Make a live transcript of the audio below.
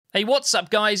Hey, what's up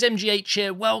guys? MGH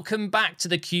here. Welcome back to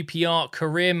the QPR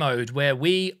Career Mode where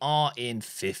we are in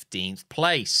 15th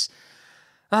place.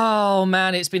 Oh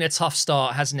man, it's been a tough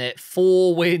start, hasn't it?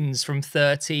 4 wins from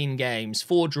 13 games,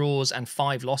 4 draws and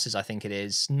 5 losses, I think it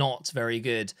is. Not very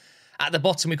good. At the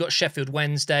bottom, we've got Sheffield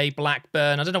Wednesday,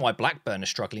 Blackburn. I don't know why Blackburn are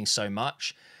struggling so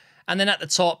much. And then at the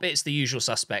top, it's the usual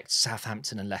suspects,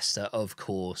 Southampton and Leicester, of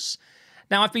course.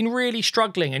 Now, I've been really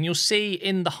struggling, and you'll see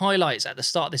in the highlights at the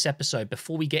start of this episode,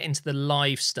 before we get into the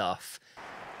live stuff,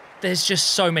 there's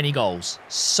just so many goals.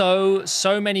 So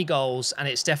many goals, and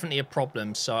it's definitely a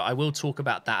problem, so I will talk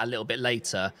about that a little bit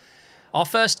later. Our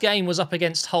first game was up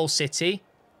against Hull City,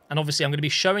 and obviously I'm going to be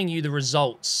showing you the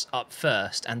results up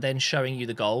first, and then showing you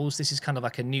the goals. This is kind of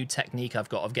like a new technique I've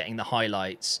got of getting the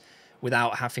highlights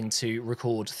without having to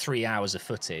record 3 hours of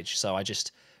footage, so I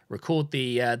just record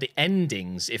the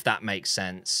endings, if that makes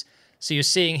sense. So you're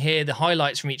seeing here the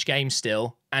highlights from each game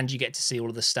still, and you get to see all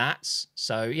of the stats.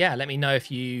 So yeah, let me know if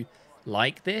you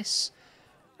like this.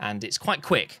 And it's quite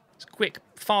quick. It's quick,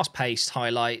 fast-paced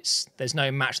highlights. There's no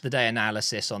match of the day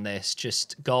analysis on this,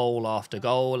 just goal after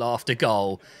goal after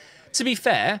goal. To be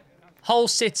fair, Hull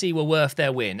City were worth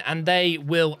their win, and they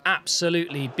will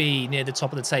absolutely be near the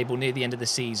top of the table near the end of the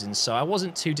season. So I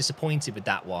wasn't too disappointed with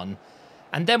that one.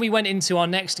 And then we went into our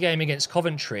next game against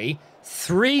Coventry.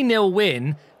 3-0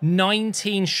 win,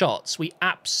 19 shots. We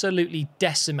absolutely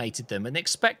decimated them. An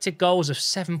expected goals of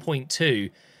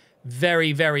 7.2.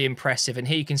 Very, very impressive. And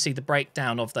here you can see the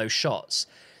breakdown of those shots.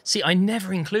 See, I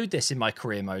never include this in my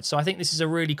career mode, so I think this is a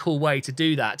really cool way to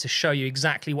do that, to show you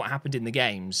exactly what happened in the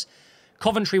games.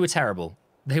 Coventry were terrible.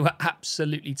 They were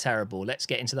absolutely terrible. Let's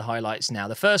get into the highlights now.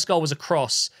 The first goal was a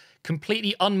cross.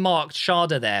 Completely unmarked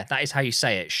Sharda there. That is how you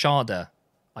say it. Sharda,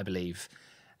 I believe.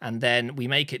 And then we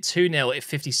make it 2-0 at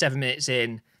 57 minutes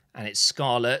in, and it's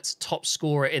Scarlett, top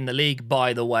scorer in the league,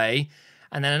 by the way.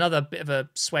 And then another bit of a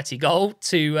sweaty goal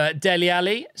to Dele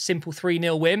Alli, simple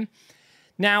 3-0 win.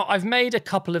 Now, I've made a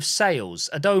couple of sales.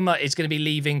 Adoma is going to be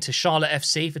leaving to Charlotte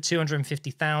FC for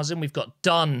 250,000. We've got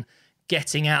Dunn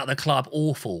getting out of the club.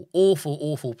 Awful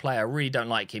player. I really don't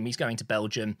like him. He's going to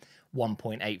Belgium.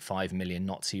 1.85 million,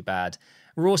 not too bad.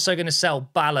 We're also going to sell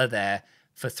Bala there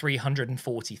for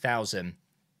 340,000.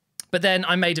 But then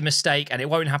I made a mistake, and it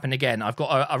won't happen again. I've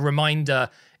got a reminder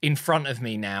in front of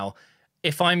me now.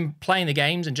 If I'm playing the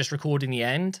games and just recording the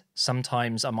end,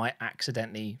 sometimes I might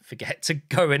accidentally forget to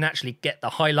go and actually get the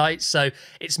highlights. So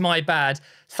it's my bad.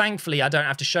 Thankfully, I don't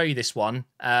have to show you this one.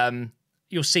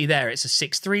 You'll see there, it's a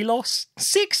 6-3 loss.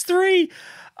 6-3!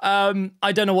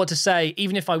 I don't know what to say.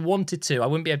 Even if I wanted to, I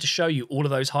wouldn't be able to show you all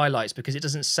of those highlights because it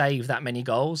doesn't save that many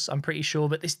goals, I'm pretty sure.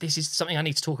 But this is something I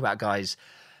need to talk about, guys.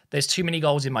 There's too many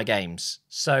goals in my games.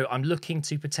 So I'm looking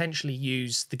to potentially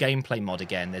use the gameplay mod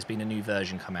again. There's been a new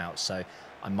version come out, so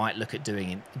I might look at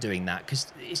doing that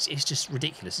because it's just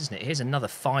ridiculous, isn't it? Here's another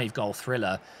 5-goal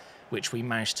thriller, which we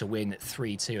managed to win at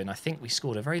 3-2. And I think we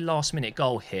scored a very last-minute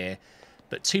goal here.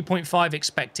 But 2.5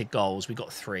 expected goals, we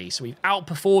got 3. So we've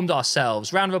outperformed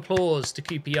ourselves. Round of applause to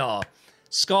QPR.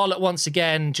 Scarlett once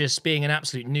again just being an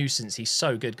absolute nuisance. He's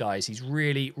so good, guys. He's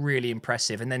really, really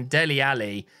impressive. And then Dele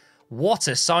Alli, what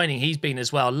a signing he's been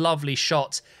as well. Lovely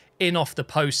shot in off the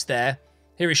post there.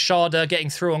 Here is Sharda getting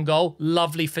through on goal.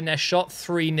 Lovely finesse shot,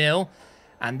 3-0.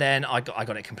 And then I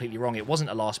got it completely wrong. It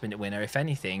wasn't a last-minute winner. If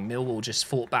anything, Millwall just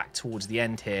fought back towards the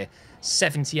end here.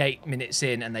 78 minutes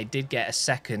in, and they did get a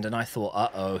second. And I thought,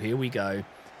 uh-oh, here we go.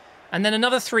 And then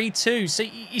another 3-2. So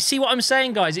you see what I'm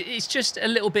saying, guys? It's just a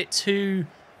little bit too...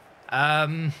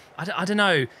 I don't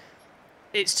know.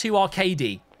 It's too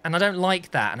arcadey. And I don't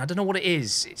like that. And I don't know what it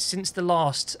is. Since the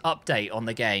last update on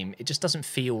the game, it just doesn't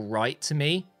feel right to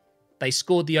me. They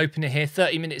scored the opener here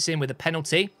 30 minutes in with a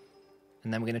penalty.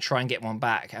 And then we're going to try and get one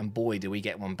back. And boy, do we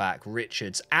get one back.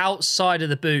 Richards outside of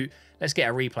the boot. Let's get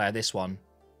a replay of this one.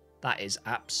 That is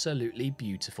absolutely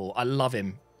beautiful. I love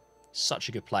him. Such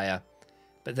a good player.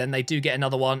 But then they do get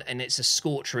another one. And it's a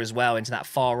scorcher as well into that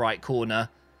far right corner.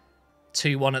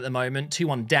 2-1 at the moment.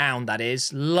 2-1 down, that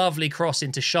is. Lovely cross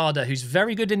into Sharda, who's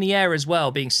very good in the air as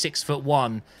well, being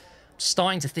 6'1".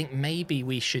 Starting to think maybe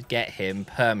we should get him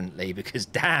permanently because,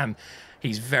 damn,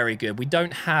 he's very good. We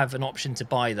don't have an option to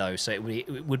buy, though, so it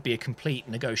would be a complete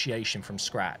negotiation from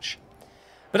scratch.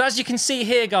 But as you can see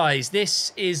here, guys,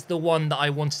 this is the one that I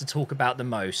wanted to talk about the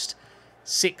most.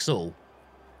 6-all.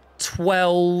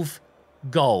 12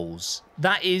 goals.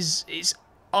 That is... it's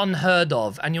unheard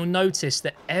of, and you'll notice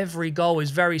that every goal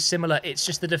is very similar. It's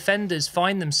just the defenders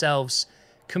find themselves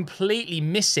completely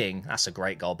missing. That's a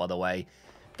great goal, by the way.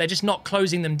 They're just not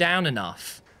closing them down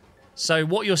enough. So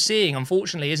what you're seeing,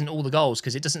 unfortunately, isn't all the goals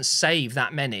because it doesn't save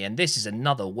that many. And this is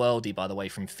another worldie, by the way,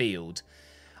 from Field.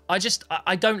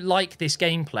 I don't like this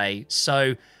gameplay,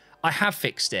 so I have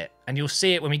fixed it. And you'll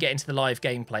see it when we get into the live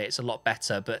gameplay. It's a lot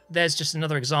better. But there's just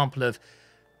another example of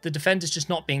the defenders just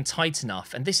not being tight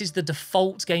enough. And this is the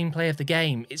default gameplay of the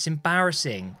game. It's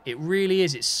embarrassing. It really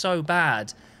is. It's so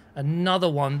bad. Another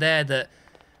one there that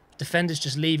defenders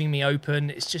just leaving me open.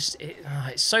 It's just,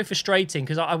 it's so frustrating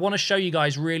because I want to show you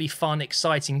guys really fun,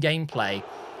 exciting gameplay.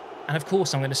 And of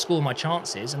course, I'm going to score my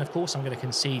chances. And of course, I'm going to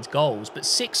concede goals. But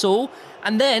 6-all.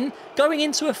 And then going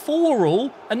into a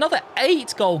 4-all, another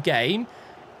 8-goal game.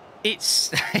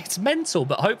 It's mental,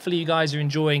 but hopefully you guys are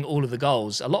enjoying all of the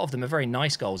goals. A lot of them are very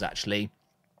nice goals, actually.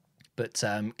 But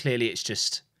clearly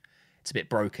it's a bit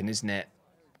broken, isn't it?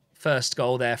 First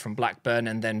goal there from Blackburn,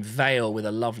 and then Vale with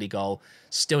a lovely goal.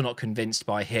 Still not convinced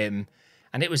by him.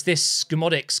 And it was this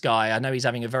Skimodics guy. I know he's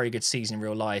having a very good season in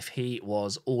real life. He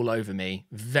was all over me.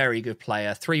 Very good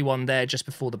player. 3-1 there just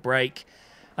before the break.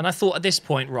 And I thought at this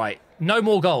point, right, no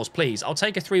more goals, please. I'll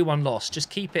take a 3-1 loss.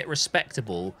 Just keep it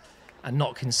respectable and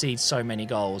not concede so many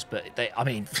goals. But,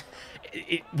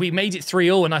 we made it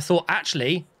 3-all, and I thought,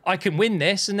 actually, I can win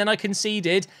this. And then I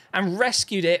conceded and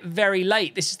rescued it very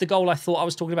late. This is the goal I thought I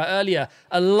was talking about earlier.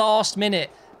 A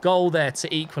last-minute goal there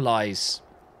to equalise.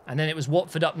 And then it was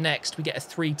Watford up next. We get a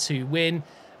 3-2 win.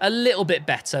 A little bit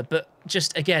better, but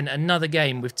just, again, another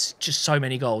game with just so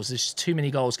many goals. There's too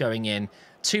many goals going in.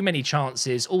 Too many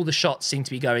chances. All the shots seem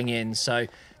to be going in. So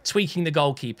tweaking the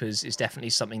goalkeepers is definitely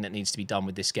something that needs to be done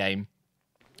with this game.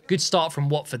 Good start from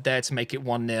Watford there to make it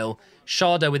 1-0.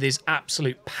 Sharda with his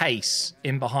absolute pace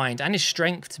in behind and his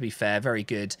strength, to be fair, very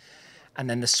good. And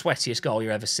then the sweatiest goal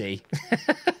you ever see.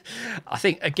 I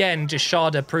think, again, just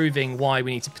Sharda proving why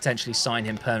we need to potentially sign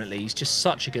him permanently. He's just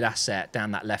such a good asset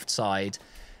down that left side.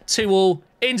 2-all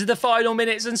into the final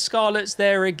minutes, and Scarlet's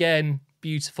there again.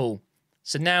 Beautiful.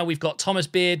 So now we've got Thomas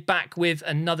Beard back with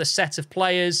another set of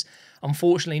players.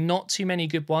 Unfortunately, not too many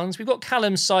good ones. We've got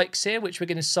Callum Sykes here, which we're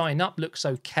going to sign up. Looks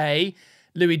okay.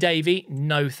 Louis Davey,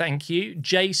 no thank you.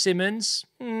 Jay Simmons,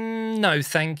 no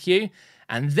thank you.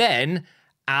 And then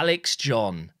Alex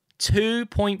John,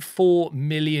 2.4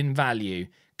 million value.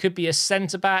 Could be a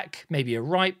centre-back, maybe a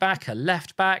right-back, a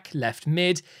left-back, left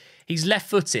mid. He's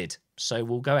left-footed, so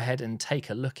we'll go ahead and take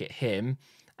a look at him.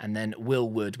 And then Will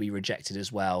Wood we rejected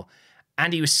as well.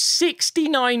 And he was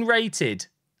 69 rated.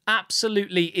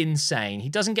 Absolutely insane. He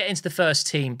doesn't get into the first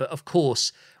team, but of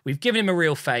course, we've given him a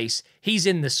real face. He's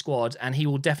in the squad, and he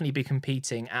will definitely be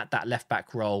competing at that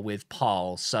left-back role with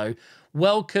Parl. So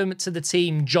welcome to the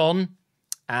team, John.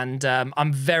 And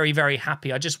I'm very, very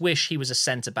happy. I just wish he was a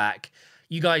centre-back.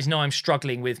 You guys know I'm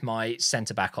struggling with my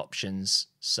centre-back options.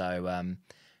 So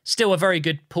still a very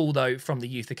good pull, though, from the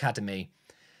Youth Academy.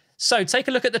 So take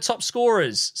a look at the top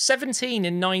scorers. 17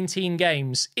 in 19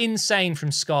 games. Insane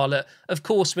from Scarlet. Of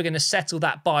course, we're going to settle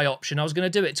that buy option. I was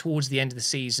going to do it towards the end of the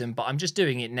season, but I'm just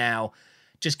doing it now.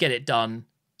 Just get it done.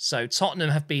 So Tottenham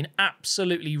have been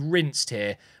absolutely rinsed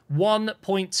here.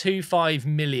 1.25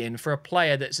 million for a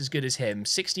player that's as good as him.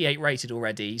 68 rated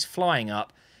already. He's flying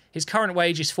up. His current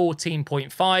wage is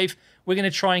 14.5. We're going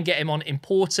to try and get him on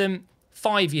important.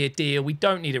 5-year deal. We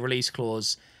don't need a release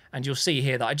clause. And you'll see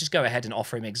here that I just go ahead and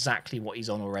offer him exactly what he's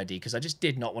on already because I just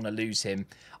did not want to lose him.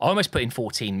 I almost put in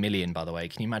 14 million, by the way.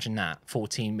 Can you imagine that?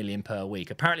 14 million per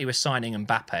week. Apparently we're signing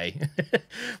Mbappe.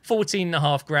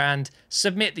 14.5 grand.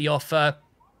 Submit the offer.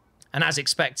 And as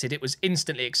expected, it was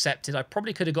instantly accepted. I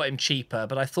probably could have got him cheaper,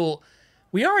 but I thought,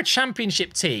 we are a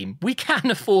championship team. We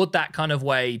can afford that kind of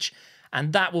wage.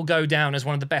 And that will go down as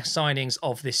one of the best signings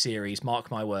of this series.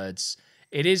 Mark my words.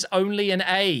 It is only an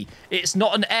A. It's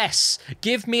not an S.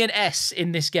 Give me an S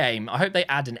in this game. I hope they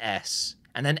add an S.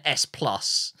 And then S+.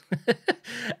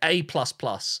 A++.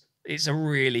 It's a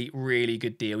really, really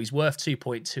good deal. He's worth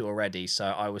 2.2 already, so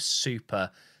I was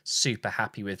super, super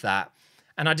happy with that.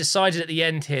 And I decided at the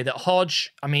end here that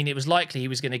Hodge, I mean, it was likely he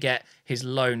was going to get his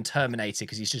loan terminated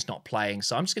because he's just not playing.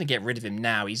 So I'm just going to get rid of him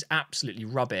now. He's absolutely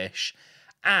rubbish.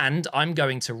 And I'm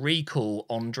going to recall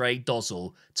Andre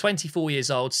Dozzle, 24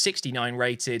 years old, 69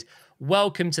 rated.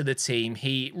 Welcome to the team.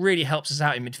 He really helps us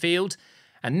out in midfield.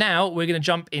 And now we're going to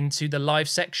jump into the live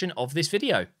section of this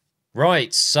video.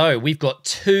 Right, so we've got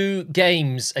 2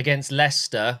 games against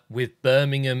Leicester with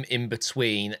Birmingham in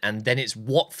between. And then it's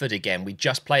Watford again. We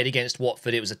just played against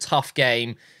Watford. It was a tough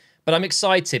game. But I'm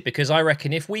excited because I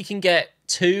reckon if we can get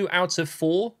 2 out of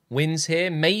 4 wins here,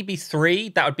 maybe 3,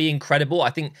 that would be incredible. I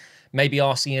think maybe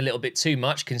asking a little bit too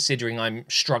much considering I'm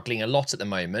struggling a lot at the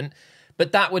moment.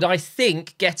 But that would, I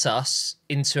think, get us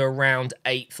into around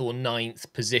 8th or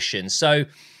 9th position. So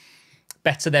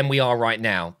better than we are right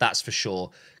now, that's for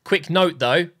sure. Quick note,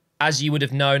 though, as you would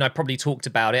have known, I probably talked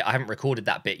about it. I haven't recorded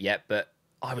that bit yet, but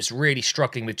I was really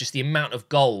struggling with just the amount of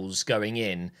goals going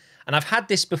in. And I've had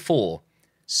this before.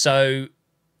 So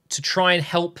to try and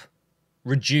help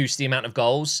reduce the amount of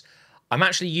goals, I'm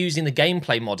actually using the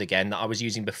gameplay mod again that I was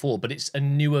using before, but it's a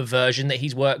newer version that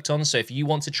he's worked on. So if you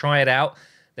want to try it out,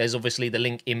 there's obviously the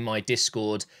link in my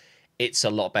Discord. It's a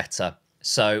lot better.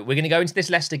 So we're going to go into this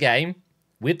Leicester game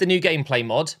with the new gameplay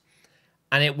mod,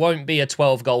 and it won't be a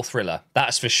 12-goal thriller.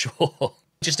 That's for sure.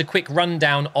 Just a quick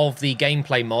rundown of the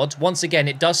gameplay mod. Once again,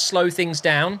 it does slow things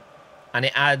down, and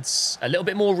it adds a little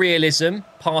bit more realism.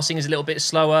 Passing is a little bit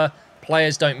slower.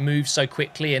 Players don't move so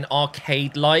quickly and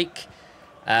arcade-like.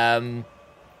 And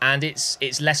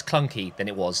it's less clunky than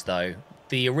it was, though.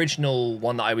 The original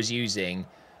one that I was using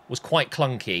was quite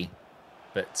clunky,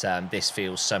 but this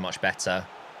feels so much better.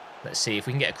 Let's see if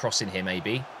we can get a cross in here,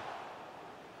 maybe.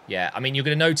 Yeah, I mean, you're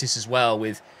going to notice as well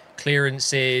with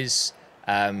clearances,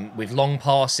 with long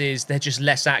passes, they're just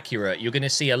less accurate. You're going to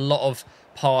see a lot of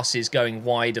passes going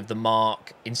wide of the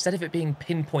mark. Instead of it being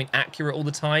pinpoint accurate all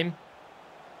the time,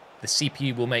 the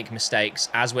CPU will make mistakes,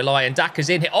 as will I. And Daka's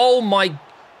in here. Oh, my...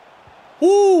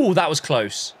 Ooh, that was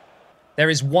close. There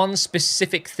is one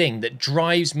specific thing that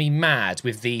drives me mad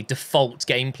with the default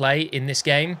gameplay in this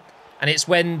game, and it's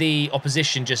when the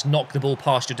opposition just knock the ball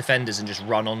past your defenders and just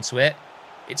run onto it.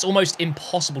 It's almost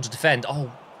impossible to defend.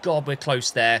 Oh, God, we're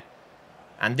close there.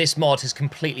 And this mod has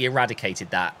completely eradicated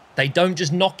that. They don't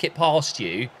just knock it past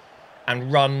you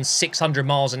and run 600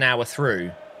 miles an hour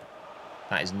through.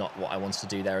 That is not what I wanted to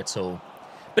do there at all.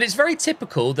 But it's very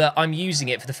typical that I'm using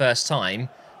it for the first time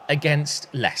against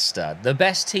Leicester, the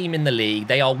best team in the league.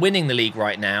 They are winning the league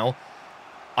right now.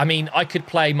 I mean, I could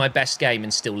play my best game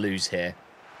and still lose here.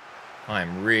 I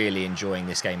am really enjoying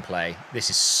this gameplay. This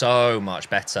is so much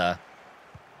better.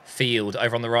 Field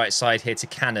over on the right side here to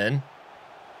Cannon.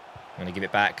 I'm going to give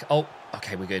it back. Oh,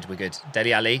 okay, we're good, we're good.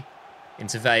 Dele Alli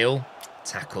into Vale.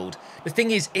 Tackled. The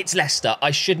thing is, it's Leicester.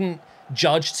 I shouldn't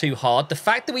judge too hard. The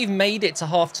fact that we've made it to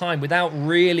half-time without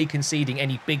really conceding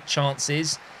any big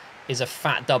chances is a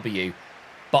fat W.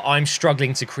 But I'm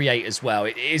struggling to create as well.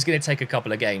 It is going to take a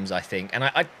couple of games, I think. And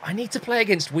I need to play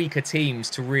against weaker teams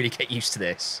to really get used to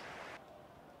this.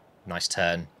 Nice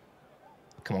turn.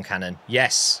 Come on, Cannon.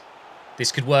 Yes.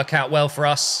 This could work out well for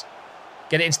us.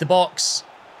 Get it into the box.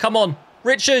 Come on.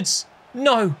 Richards.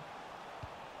 No.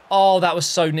 Oh, that was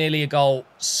so nearly a goal.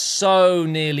 So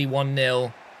nearly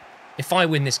 1-0. If I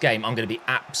win this game, I'm going to be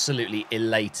absolutely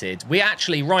elated. We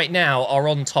actually, right now, are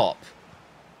on top.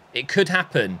 It could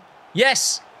happen.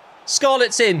 Yes.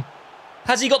 Scarlett's in.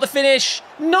 Has he got the finish?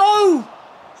 No.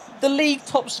 The league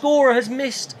top scorer has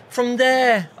missed from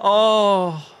there.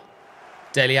 Oh.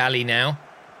 Dele Alli now.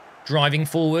 Driving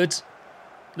forward.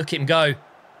 Look at him go.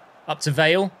 Up to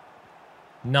Vale.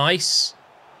 Nice.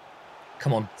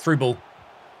 Come on. Through ball.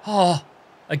 Oh.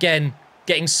 Again.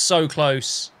 Getting so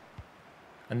close.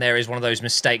 And there is one of those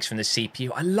mistakes from the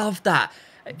CPU. I love that.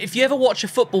 If you ever watch a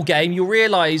football game, you'll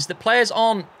realise that players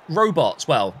aren't robots.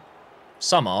 Well,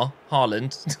 some are.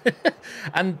 Haaland.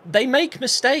 And they make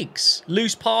mistakes.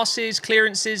 Loose passes,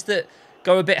 clearances that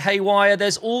go a bit haywire.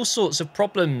 There's all sorts of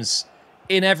problems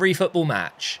in every football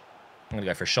match. I'm going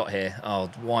to go for a shot here. Oh,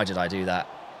 why did I do that?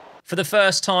 For the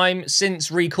first time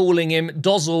since recalling him,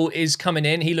 Dozzel is coming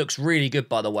in. He looks really good,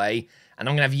 by the way. And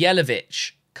I'm going to have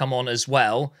Jelavic come on as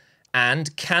well.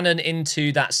 And Cannon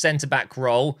into that centre-back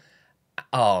role.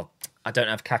 Oh, I don't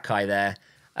have Kakai there.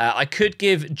 I could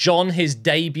give John his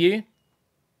debut.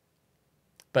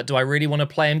 But do I really want to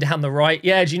play him down the right?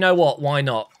 Yeah, do you know what? Why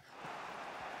not?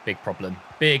 Big problem.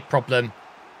 Big problem.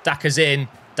 Daka's in.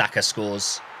 Daka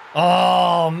scores.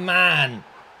 Oh, man.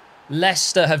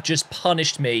 Leicester have just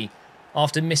punished me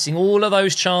after missing all of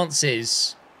those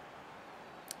chances.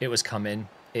 It was coming.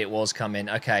 It was coming.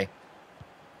 Okay.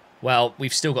 Well,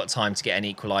 we've still got time to get an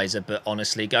equaliser, but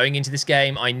honestly, going into this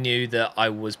game, I knew that I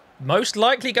was most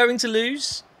likely going to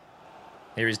lose.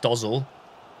 Here is Dozzel.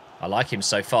 I like him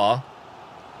so far.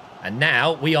 And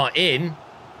now we are in.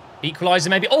 Equaliser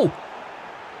maybe. Oh!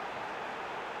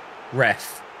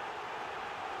 Ref.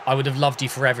 I would have loved you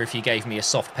forever if you gave me a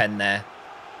soft pen there.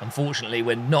 Unfortunately,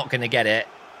 we're not going to get it.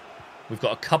 We've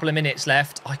got a couple of minutes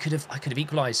left. I could have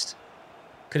equalised.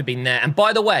 Could have been there. And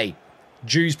by the way,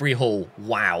 Dewsbury Hall,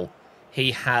 wow.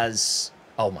 He has...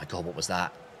 Oh my God, what was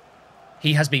that?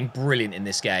 He has been brilliant in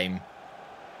this game.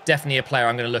 Definitely a player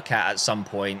I'm going to look at some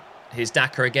point. Here's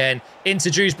Daka again. Into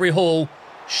Dewsbury Hall.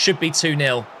 Should be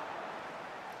 2-0.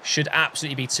 Should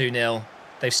absolutely be 2-0.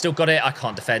 They've still got it. I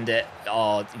can't defend it.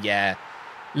 Oh, yeah.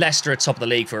 Leicester are top of the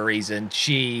league for a reason.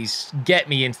 Jeez, get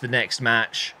me into the next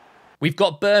match. We've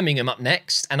got Birmingham up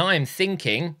next, and I am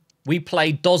thinking we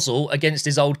play Dozzel against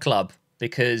his old club.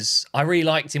 because I really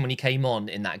liked him when he came on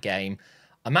in that game.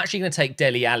 I'm actually going to take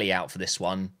Dele Alli out for this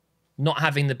one. Not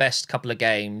having the best couple of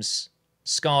games.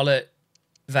 Scarlett,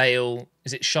 Vale,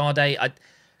 is it Sade? I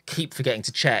keep forgetting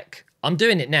to check. I'm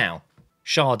doing it now.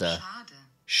 Sade.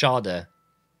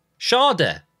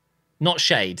 Not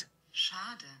Shade.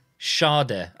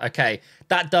 Sade. Okay,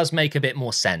 that does make a bit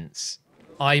more sense.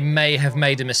 I may have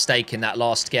made a mistake in that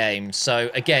last game. So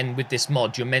again, with this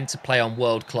mod, you're meant to play on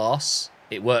world class.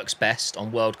 It works best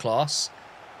on world class.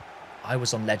 I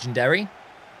was on legendary,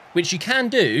 which you can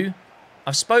do.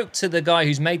 I've spoke to the guy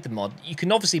who's made the mod. You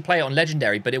can obviously play it on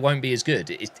legendary, but it won't be as good.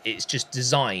 It's just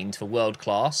designed for world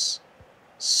class.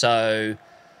 So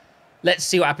let's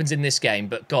see what happens in this game.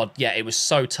 But God, yeah, it was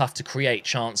so tough to create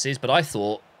chances. But I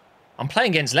thought, I'm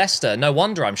playing against Leicester. No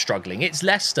wonder I'm struggling. It's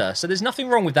Leicester. So there's nothing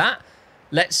wrong with that.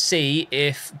 Let's see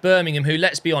if Birmingham, who,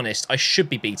 let's be honest, I should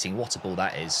be beating. What a ball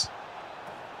that is.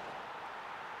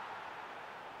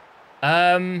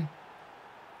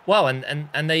 Well,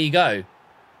 and there you go.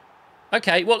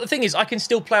 Okay, well, the thing is, I can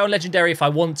still play on Legendary if I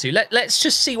want to. Let's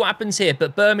just see what happens here.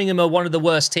 But Birmingham are one of the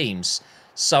worst teams.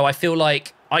 So I feel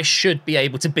like I should be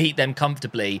able to beat them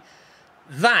comfortably.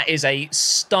 That is a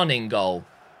stunning goal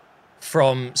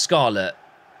from Scarlett.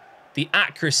 The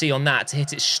accuracy on that to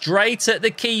hit it straight at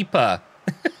the keeper.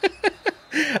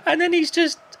 And then he's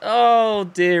just... Oh,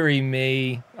 dearie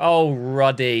me. Oh,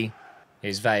 Ruddy.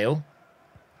 Here's Vale.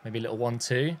 Maybe a little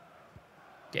 1-2.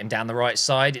 Get him down the right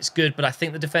side. It's good, but I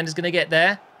think the defender's going to get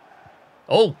there.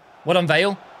 Oh, well done,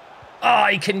 Vale. Oh,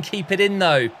 he couldn't keep it in,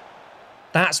 though.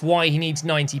 That's why he needs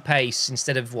 90 pace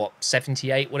instead of, what,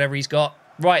 78, whatever he's got.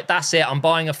 Right, that's it. I'm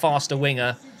buying a faster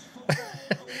winger.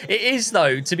 It is,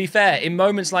 though, to be fair. In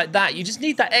moments like that, you just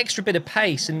need that extra bit of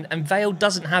pace, and Vale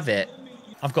doesn't have it.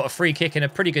 I've got a free kick in a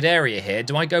pretty good area here.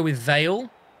 Do I go with Vale?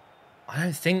 I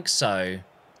don't think so.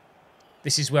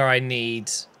 This is where I need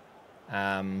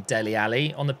Dele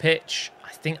Alli on the pitch.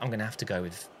 I think I'm going to have to go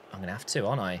with... I'm going to have to,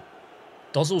 aren't I?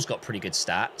 Dozzel's got pretty good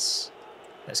stats.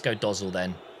 Let's go Dozzel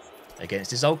then. Against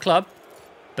his old club.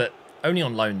 But only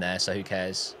on loan there, so who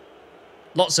cares?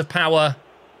 Lots of power.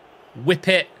 Whip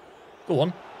it. Go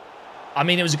on. I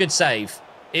mean, it was a good save.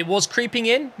 It was creeping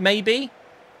in, maybe.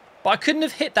 But I couldn't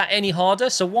have hit that any harder.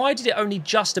 So why did it only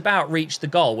just about reach the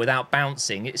goal without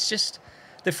bouncing? It's just...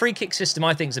 The free kick system,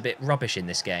 I think, is a bit rubbish in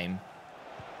this game.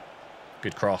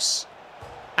 Good cross.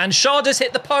 And Sharda's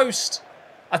hit the post.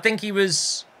 I think he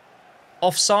was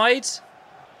offside.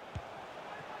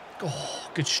 Oh,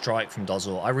 good strike from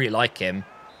Dozzel. I really like him.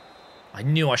 I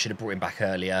knew I should have brought him back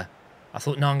earlier. I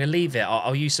thought, no, I'm going to leave it.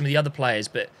 I'll use some of the other players,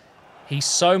 but he's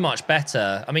so much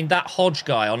better. I mean, that Hodge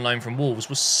guy on loan from Wolves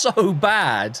was so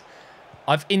bad.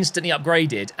 I've instantly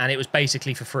upgraded, and it was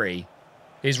basically for free.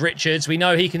 Here's Richards. We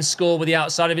know he can score with the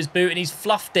outside of his boot, and he's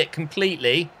fluffed it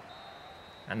completely.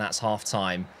 And that's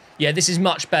half-time. Yeah, this is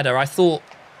much better. I thought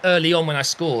early on when I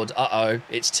scored, uh-oh,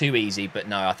 it's too easy. But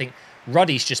no, I think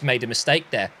Ruddy's just made a mistake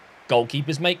there.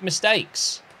 Goalkeepers make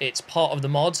mistakes. It's part of the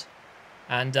mod.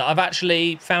 And I've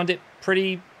actually found it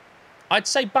pretty, I'd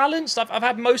say, balanced. I've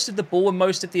had most of the ball and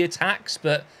most of the attacks,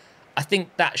 but I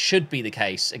think that should be the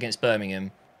case against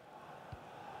Birmingham.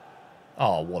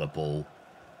 Oh, what a ball.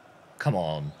 Come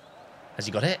on. Has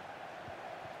he got it?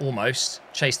 Almost.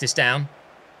 Chase this down.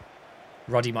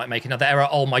 Ruddy might make another error.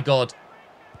 Oh, my God.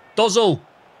 Dozzel.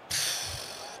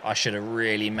 I should have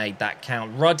really made that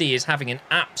count. Ruddy is having an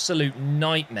absolute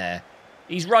nightmare.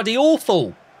 He's Ruddy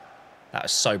awful. That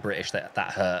was so British that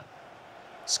hurt.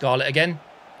 Scarlett again.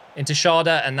 Into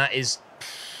Sharda. And that is,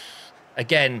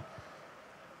 again,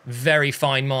 very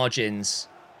fine margins.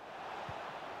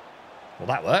 Well,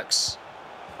 that works.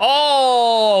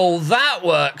 Oh, that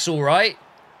works all right.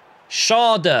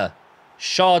 Sharda.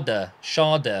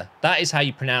 Sharda. That is how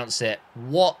you pronounce it.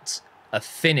 What a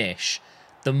finish.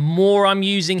 The more I'm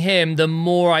using him, the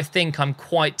more I think I'm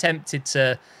quite tempted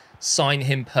to sign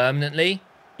him permanently.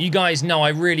 You guys know I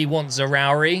really want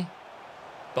Zarauri,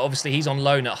 but obviously he's on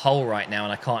loan at Hull right now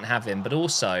and I can't have him. But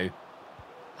also,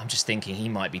 I'm just thinking he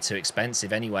might be too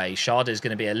expensive anyway. Sharda is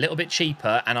going to be a little bit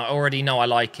cheaper, and I already know I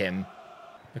like him.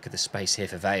 Look at the space here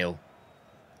for Vale.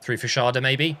 Through for Sharda,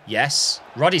 maybe? Yes.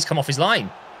 Ruddy's come off his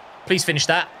line. Please finish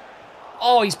that.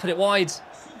 Oh, he's put it wide.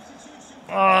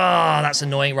 Oh, that's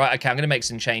annoying. Right, okay, I'm going to make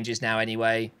some changes now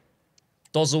anyway.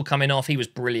 Dozzel coming off. He was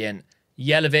brilliant.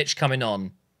 Jelavic coming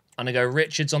on. I'm going to go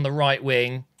Richards on the right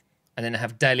wing. And then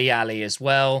have Dele Alli as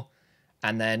well.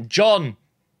 And then John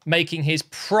making his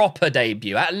proper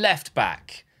debut at left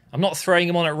back. I'm not throwing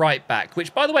him on at right back,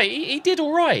 which, by the way, he did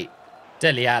all right.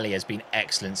 Dele Alli has been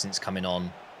excellent since coming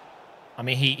on. I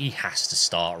mean, he has to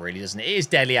start, really, doesn't it? It is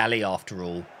Dele Alli, after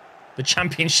all. The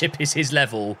Championship is his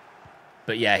level.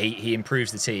 But yeah, he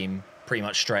improves the team pretty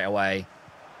much straight away.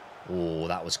 Oh,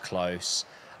 that was close.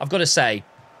 I've got to say,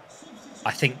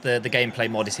 I think the gameplay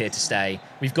mod is here to stay.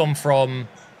 We've gone from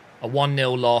a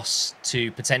 1-0 loss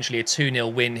to potentially a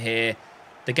 2-0 win here.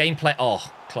 The gameplay...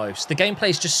 Oh, close. The gameplay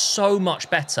is just so much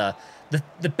better.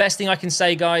 The best thing I can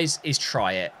say, guys, is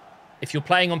try it. If you're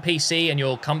playing on PC and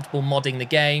you're comfortable modding the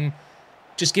game,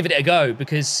 just give it a go,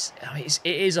 because it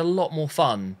is a lot more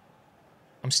fun.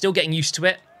 I'm still getting used to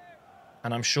it,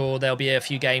 and I'm sure there'll be a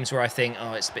few games where I think,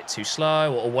 oh, it's a bit too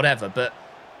slow or whatever, but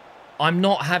I'm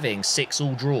not having 6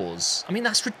 all draws. I mean,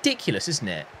 that's ridiculous, isn't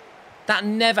it? That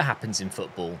never happens in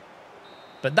football.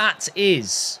 But that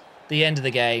is the end of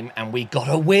the game, and we got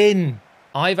a win.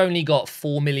 I've only got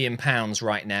 £4 million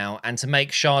right now, and to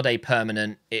make Sade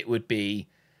permanent, it would be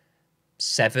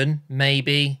 7,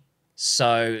 maybe.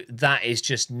 So that is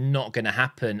just not going to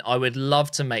happen. I would love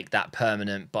to make that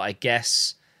permanent, but I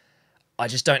guess I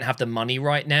just don't have the money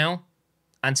right now.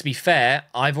 And to be fair,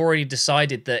 I've already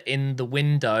decided that in the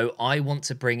window, I want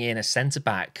to bring in a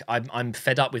centre-back. I'm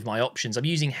fed up with my options. I'm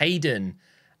using Hayden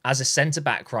as a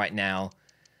centre-back right now.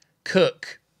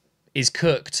 Cook is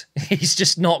cooked. He's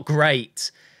just not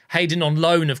great. Hayden on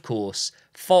loan, of course.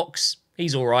 Fox,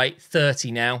 he's all right,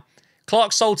 30 now.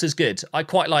 Clark Salter's good. I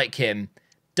quite like him.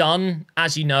 Dunn,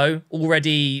 as you know,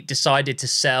 already decided to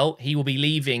sell. He will be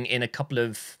leaving in a couple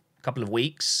of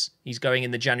weeks. He's going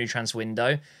in the January transfer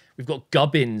window. We've got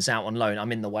Gubbins out on loan.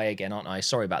 I'm in the way again, aren't I?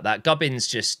 Sorry about that.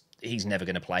 Gubbins he's never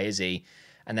going to play, is he?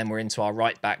 And then we're into our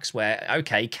right backs where,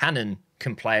 okay, Cannon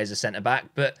can play as a centre-back,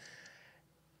 but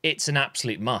it's an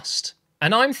absolute must.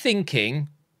 And I'm thinking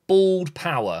bald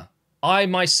power. I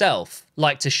myself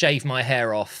like to shave my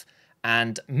hair off,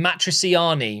 and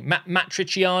Matriciani,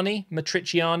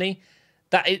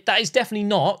 that is definitely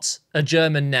not a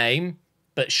German name,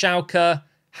 but Schalke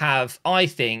have, I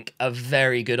think, a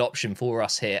very good option for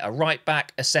us here. A right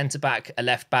back, a centre back, a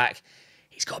left back.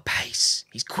 He's got pace.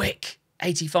 He's quick.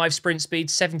 85 sprint speed,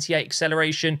 78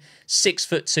 acceleration,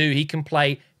 6'2". He can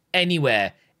play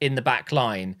anywhere in the back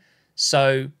line.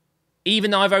 So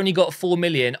even though I've only got 4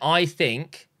 million, I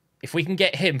think if we can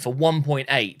get him for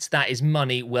 1.8, that is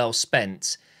money well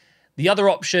spent. The other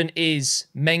option is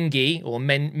Mengi, or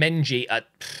Mengi.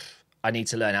 I need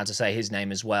to learn how to say his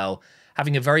name as well.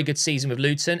 Having a very good season with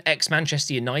Luton,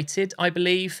 ex-Manchester United, I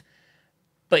believe.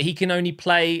 But he can only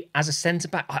play as a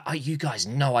centre-back. You guys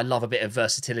know I love a bit of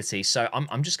versatility, so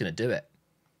I'm just going to do it.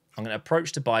 I'm going to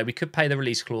approach to buy. We could pay the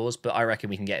release clause, but I reckon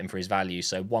we can get him for his value.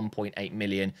 So 1.8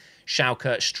 million.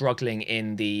 Schalke struggling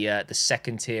in the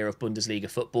second tier of Bundesliga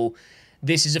football.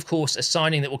 This is, of course, a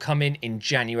signing that will come in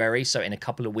January, so in a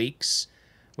couple of weeks.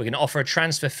 We're going to offer a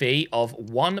transfer fee of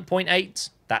 1.8.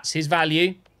 That's his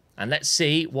value. And let's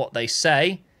see what they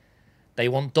say. They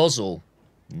want Dozzle.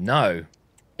 No.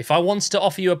 If I wanted to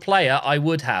offer you a player, I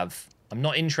would have. I'm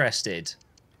not interested.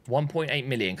 1.8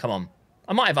 million. Come on.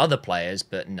 I might have other players,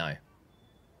 but no.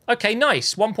 Okay,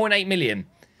 nice. 1.8 million.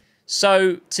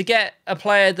 So to get a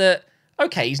player that,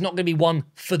 okay, he's not going to be one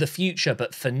for the future,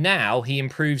 but for now, he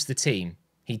improves the team.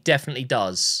 He definitely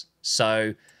does.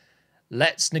 So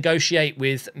let's negotiate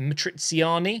with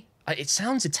Matriciani. It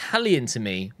sounds Italian to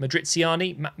me.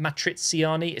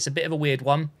 Matriciani. It's a bit of a weird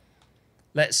one.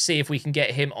 Let's see if we can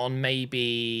get him on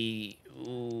maybe...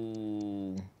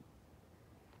 Ooh.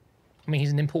 I mean,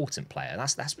 he's an important player.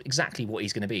 That's exactly what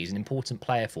he's going to be. He's an important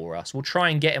player for us. We'll try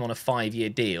and get him on a 5-year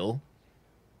deal,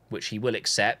 which he will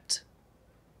accept.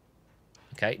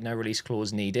 Okay, no release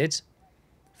clause needed.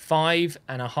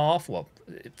 5.5, well,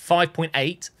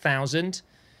 5.8 thousand.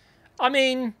 I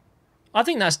mean, I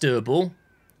think that's doable.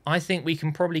 I think we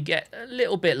can probably get a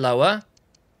little bit lower.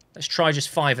 Let's try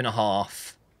just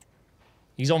 5.5.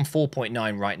 He's on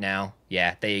 4.9 right now.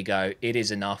 Yeah, there you go. It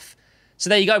is enough. So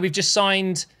there you go. We've just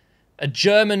signed a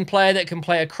German player that can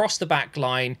play across the back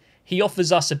line. He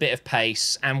offers us a bit of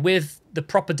pace. And with the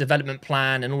proper development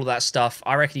plan and all that stuff,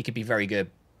 I reckon he could be very good.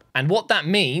 And what that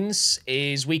means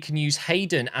is we can use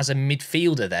Hayden as a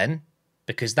midfielder then.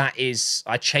 Because that is...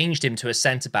 I changed him to a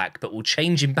centre-back, but we'll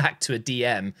change him back to a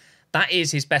DM. That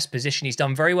is his best position. He's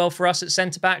done very well for us at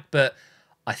centre-back, but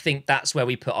I think that's where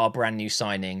we put our brand new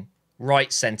signing.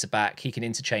 Right centre-back. He can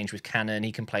interchange with Cannon.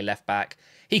 He can play left-back.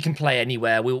 He can play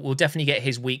anywhere. We'll definitely get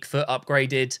his weak foot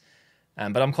upgraded.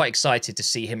 But I'm quite excited to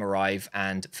see him arrive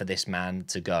and for this man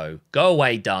to go. Go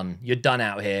away, Dunn. You're done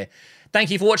out here. Thank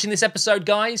you for watching this episode,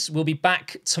 guys. We'll be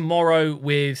back tomorrow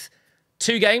with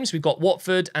 2 games. We've got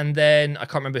Watford and then... I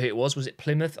can't remember who it was. Was it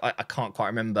Plymouth? I can't quite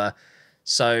remember.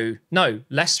 So, no.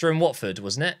 Leicester and Watford,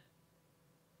 wasn't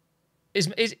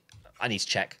it? I need to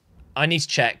check. I need to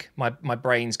check. My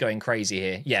brain's going crazy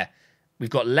here. Yeah. We've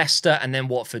got Leicester and then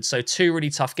Watford. So 2 really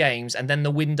tough games. And then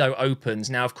the window opens.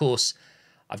 Now, of course,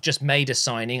 I've just made a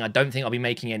signing. I don't think I'll be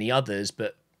making any others.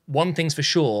 But one thing's for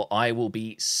sure, I will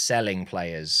be selling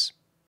players.